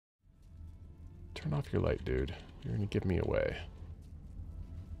Turn off your light, dude. You're gonna give me away.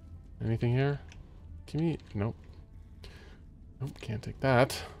 Anything here? Give me... Nope. Nope, can't take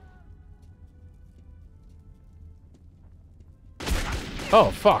that. Oh,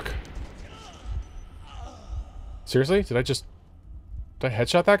 fuck. Seriously? Did I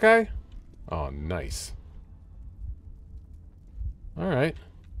headshot that guy? Oh, nice. Alright.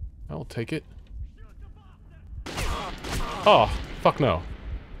 I'll take it. Oh, fuck no.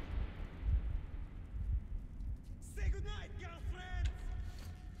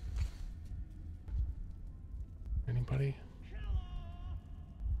 Anybody?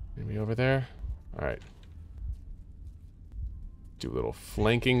 Anybody over there? Alright. Do a little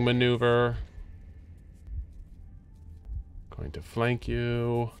flanking maneuver. Going to flank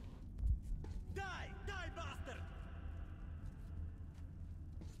you. Die, bastard!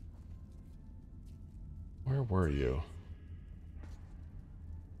 Where were you?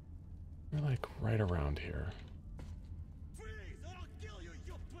 You're like right around here. Freeze, or I'll kill you,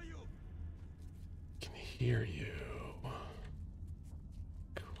 you твою! I can hear you.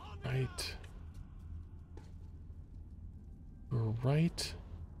 Right. We're right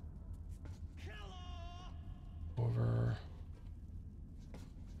over.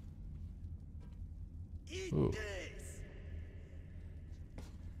 Ooh. I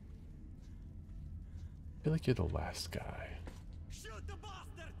feel like you're the last guy. Shoot the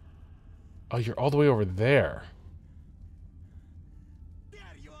bastard! Oh, you're all the way over there. There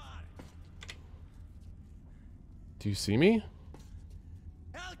you are! Do you see me?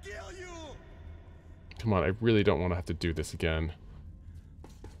 I'll kill you! Come on, I really don't want to have to do this again.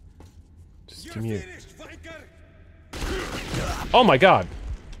 Just You're give me a... finished, Viker! Oh my god!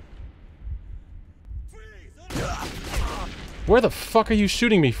 Freeze, Where the fuck are you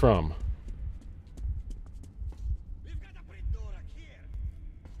shooting me from? we've got a придурок here!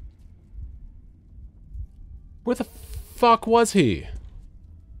 Where the fuck was he?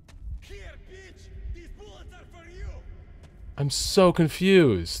 Here, bitch! These bullets are for you! I'm so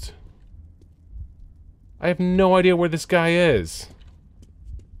confused. I have no idea where this guy is.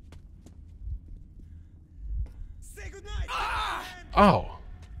 Say goodnight! Oh.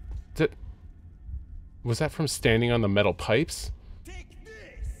 Was that from standing on the metal pipes? Take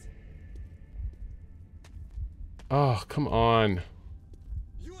this! Oh, come on.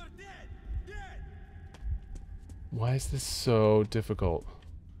 You are dead! Dead! Why is this so difficult?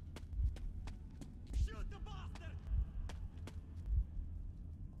 Shoot the bastard!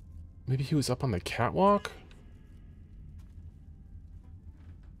 Maybe he was up on the catwalk?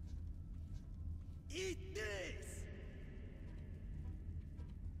 Eat this!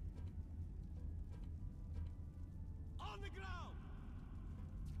 On the ground!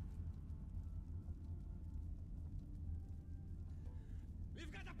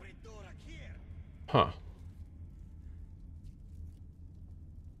 We've got a придурок here! Huh.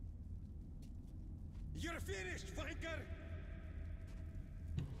 You're finished, Viker!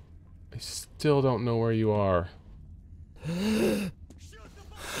 I still don't know where you are. Shoot the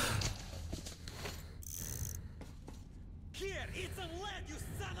bastard! Here, it's a lead, you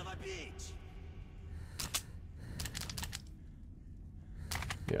son of a bitch!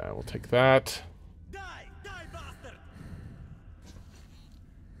 Yeah, I will take that. Die, bastard!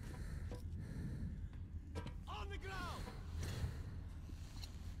 On the ground!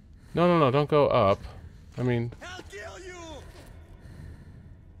 No, don't go up. I mean, I'll kill you!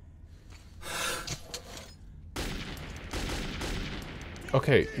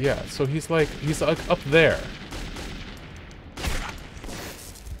 okay, yeah, so he's like up there.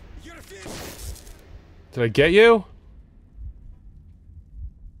 You're finished! Did I get you?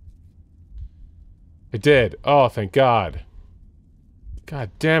 I did. Oh, thank God.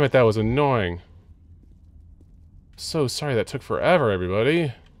 God damn it, that was annoying. So sorry that took forever,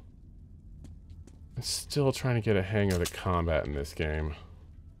 everybody. I'm still trying to get a hang of the combat in this game.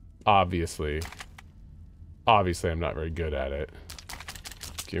 Obviously. Obviously, I'm not very good at it.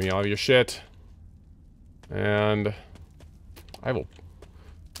 Give me all of your shit. And I will...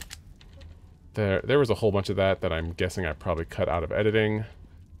 There was a whole bunch of that I'm guessing I probably cut out of editing.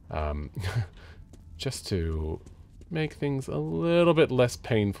 Just to make things a little bit less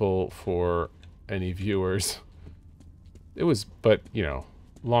painful for any viewers. It was, but, you know,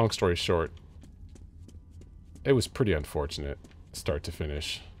 long story short, it was pretty unfortunate, start to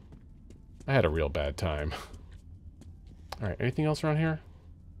finish. I had a real bad time. Alright, anything else around here?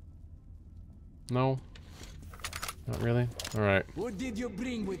 No? Not really? Alright. What did you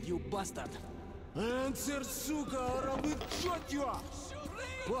bring with you, bastard? Answer, suka, or I will shoot you!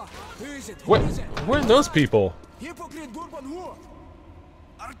 What? Who is it? Who is it? Where are those people? Hypocrite Bourbon who?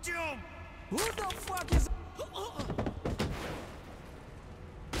 Артём! Who the fuck is...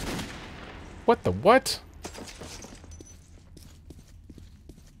 What the what?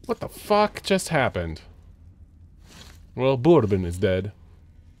 What the fuck just happened? Well, Bourbon is dead.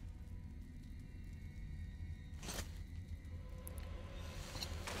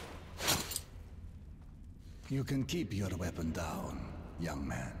 You can keep your weapon down, young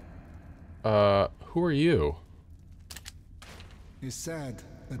man. Who are you? A sad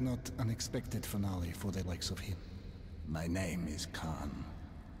but not unexpected finale for the likes of him. My name is Khan.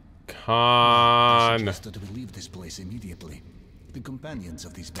 I Khan. suggest that we leave this place immediately. The companions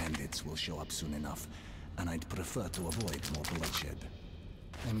of these bandits will show up soon enough, and I'd prefer to avoid more bloodshed.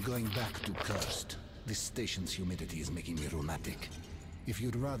 I'm going back to Cursed. This station's humidity is making me rheumatic. If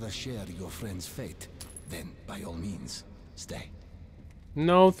you'd rather share your friend's fate, then by all means, stay.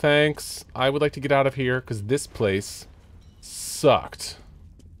 No, thanks. I would like to get out of here because this place sucked.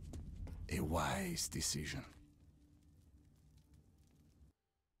 A wise decision.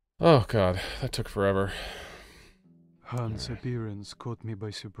 Oh god, that took forever. Han's appearance caught me by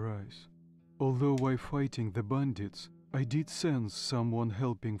surprise. Although while fighting the bandits, I did sense someone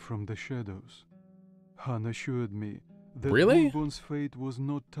helping from the shadows. Han assured me that Really? Bourbon's fate was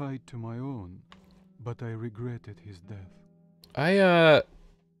not tied to my own, but I regretted his death. I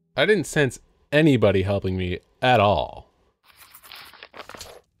didn't sense anybody helping me at all.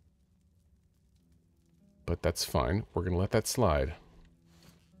 But that's fine. We're gonna let that slide.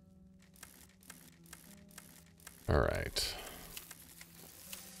 Alright.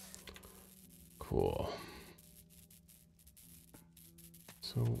 Cool.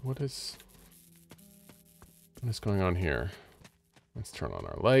 So what is going on here? Let's turn on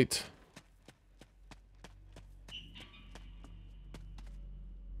our light.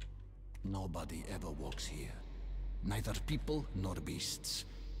 Nobody ever walks here. Neither people nor beasts.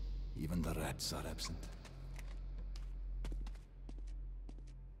 Even the rats are absent.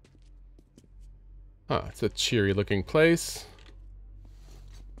 Huh, it's a cheery looking place.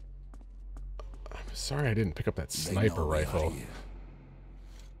 I'm sorry I didn't pick up that They sniper know we are rifle. here.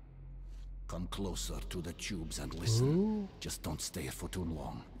 Come closer to the tubes and listen. Ooh. Just don't stay for too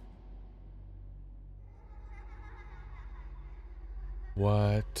long.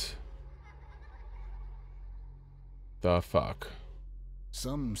 What the fuck?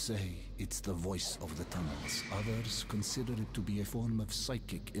 Some say it's the voice of the tunnels. Others consider it to be a form of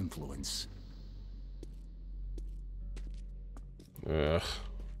psychic influence. Ugh.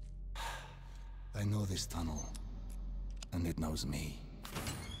 I know this tunnel, and it knows me.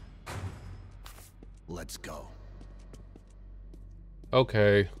 Let's go.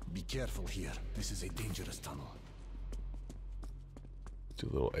 Okay. Be careful here. This is a dangerous tunnel. Do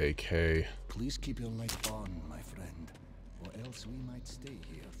a little AK. Please keep your light on, my friend, or else we might stay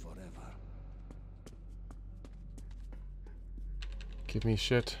here forever. Give me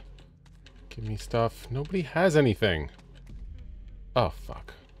shit. Give me stuff. Nobody has anything. Oh,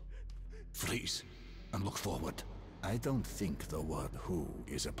 fuck. Freeze, and look forward. I don't think the word who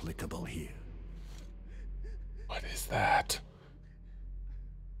is applicable here. What is that?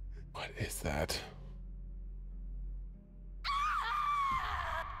 What is that?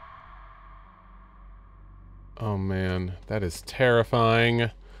 Oh man, that is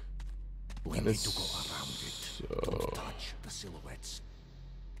terrifying. We That need is to go around it. so- Don't touch the silhouettes.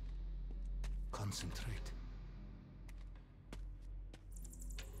 Concentrate.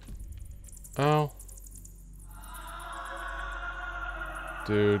 Oh.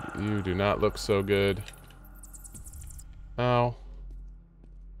 Dude, you do not look so good. Oh.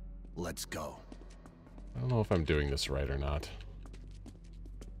 Let's go. I don't know if I'm doing this right or not.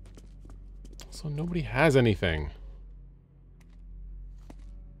 So nobody has anything.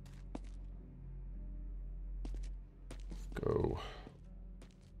 Go.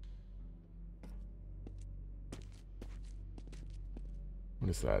 What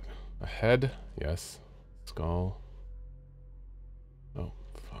is that? A head? Yes. Skull. Oh,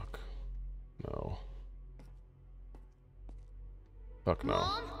 fuck. No. Fuck no.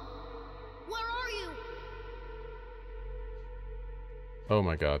 Mom? Where are you? Oh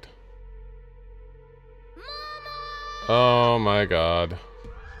my god. Mama! Oh my god.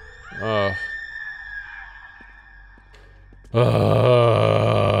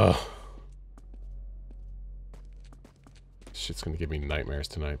 Shit's gonna give me nightmares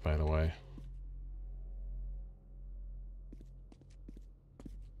tonight, by the way.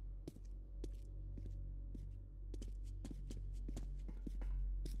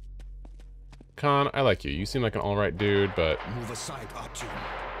 Khan, I like you. You seem like an alright dude, but Move aside, Artyom.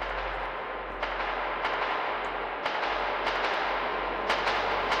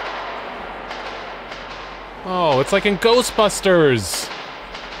 Oh, it's like in Ghostbusters!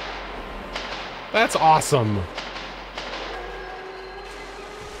 That's awesome!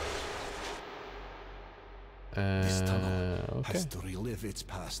 This tunnel Okay. has to relive its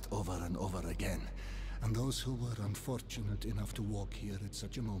past over and over again. And those who were unfortunate enough to walk here at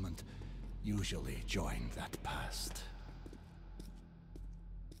such a moment usually join that past.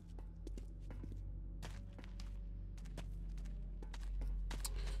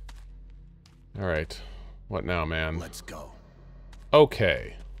 Alright. What now, man? Let's go.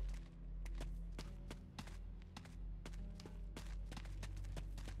 Okay.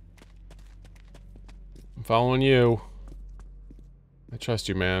 I'm following you. I trust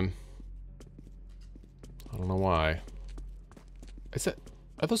you, man. I don't know why. Is that...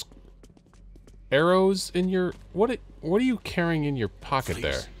 Are those arrows in your... What are you carrying in your pocket Freeze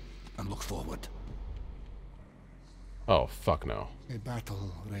there? and look forward. Oh, fuck no. A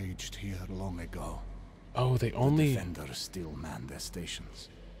battle raged here long ago. Oh, they The only... defenders still man their stations.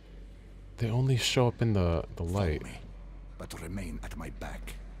 They only show up in the light. Follow me, but remain at my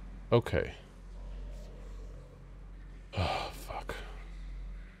back. Okay. Oh, fuck.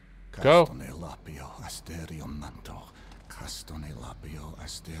 Go. Castone lapio asterion manto. Castone lapio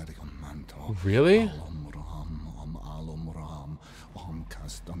asterion manto. Really? Alum ram,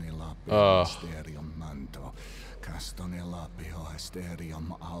 castone lapio asterion manto. Castone lapio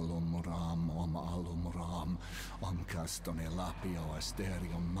asterion alum ram, castone lapio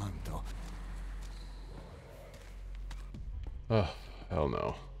asterion manto. Oh, hell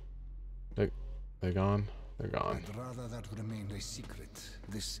no. They gone? They're gone. I'd rather that remained a secret.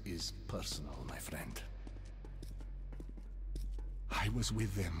 This is personal, my friend. I was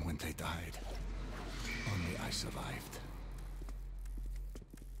with them when they died. Only I survived.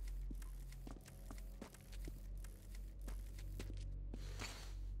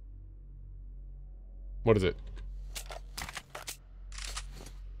 What is it?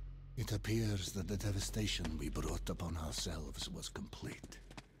 It appears that the devastation we brought upon ourselves was complete.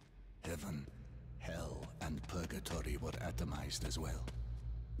 Heaven, hell, and purgatory were atomized as well.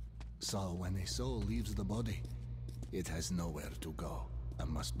 So when a soul leaves the body, it has nowhere to go and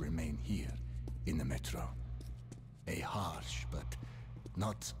must remain here in the metro. A harsh but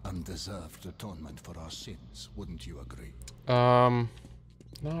not undeserved atonement for our sins, wouldn't you agree?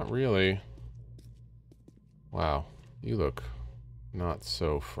 Not really. Wow, you look not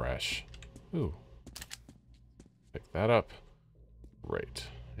so fresh. Ooh. Pick that up. Right.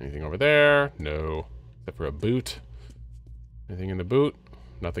 Anything over there? No. Except for a boot. Anything in the boot?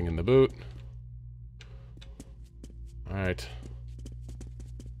 Nothing in the boot. Alright.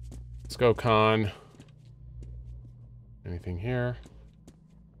 Let's go, Con. Anything here?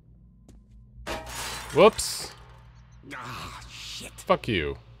 Whoops! Ah, shit. Fuck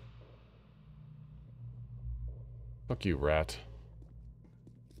you. Fuck you, rat.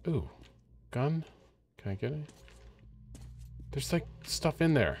 Ooh. Gun? Can I get it? There's like stuff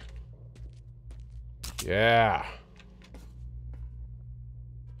in there. Yeah.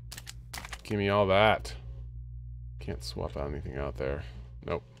 Give me all that. Can't swap out anything out there.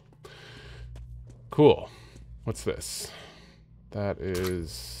 Nope. Cool. What's this? That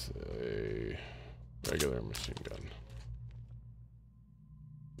is a regular machine gun.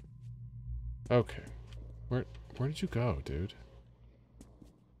 Okay. Where did you go, dude?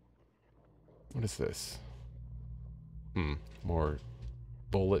 What is this? More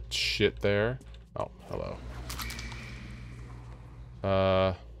bullet shit there. Oh, hello.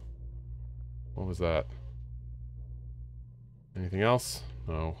 What was that? Anything else?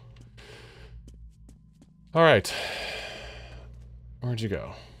 No. Alright. Where'd you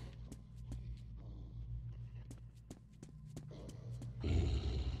go?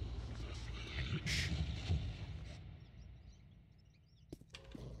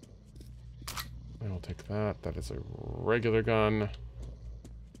 I'll take that. That is a regular gun.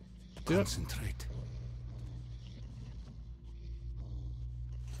 Concentrate.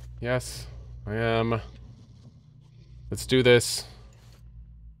 Yes, I am. Let's do this.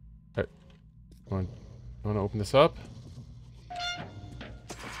 Alright. Want to open this up?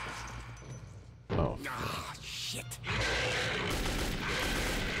 Oh. Ah, shit.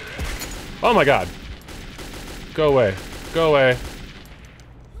 Oh my god. Go away. Go away.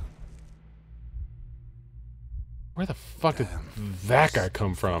 Where the fuck did that guy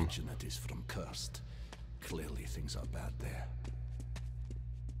come from? Fortunate is from cursed. Clearly things are bad there.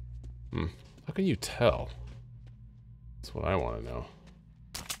 How can you tell? That's what I want to know.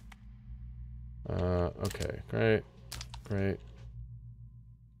 Okay, great. Great.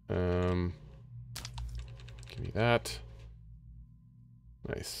 Give me that.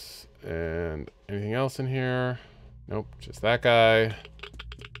 Nice. And anything else in here? Nope, just that guy.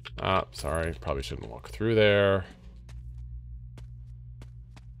 Ah, sorry. Probably shouldn't walk through there.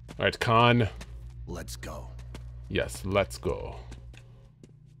 Alright, Khan. Let's go. Yes, let's go.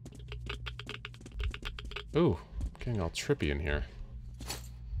 Ooh, getting all trippy in here.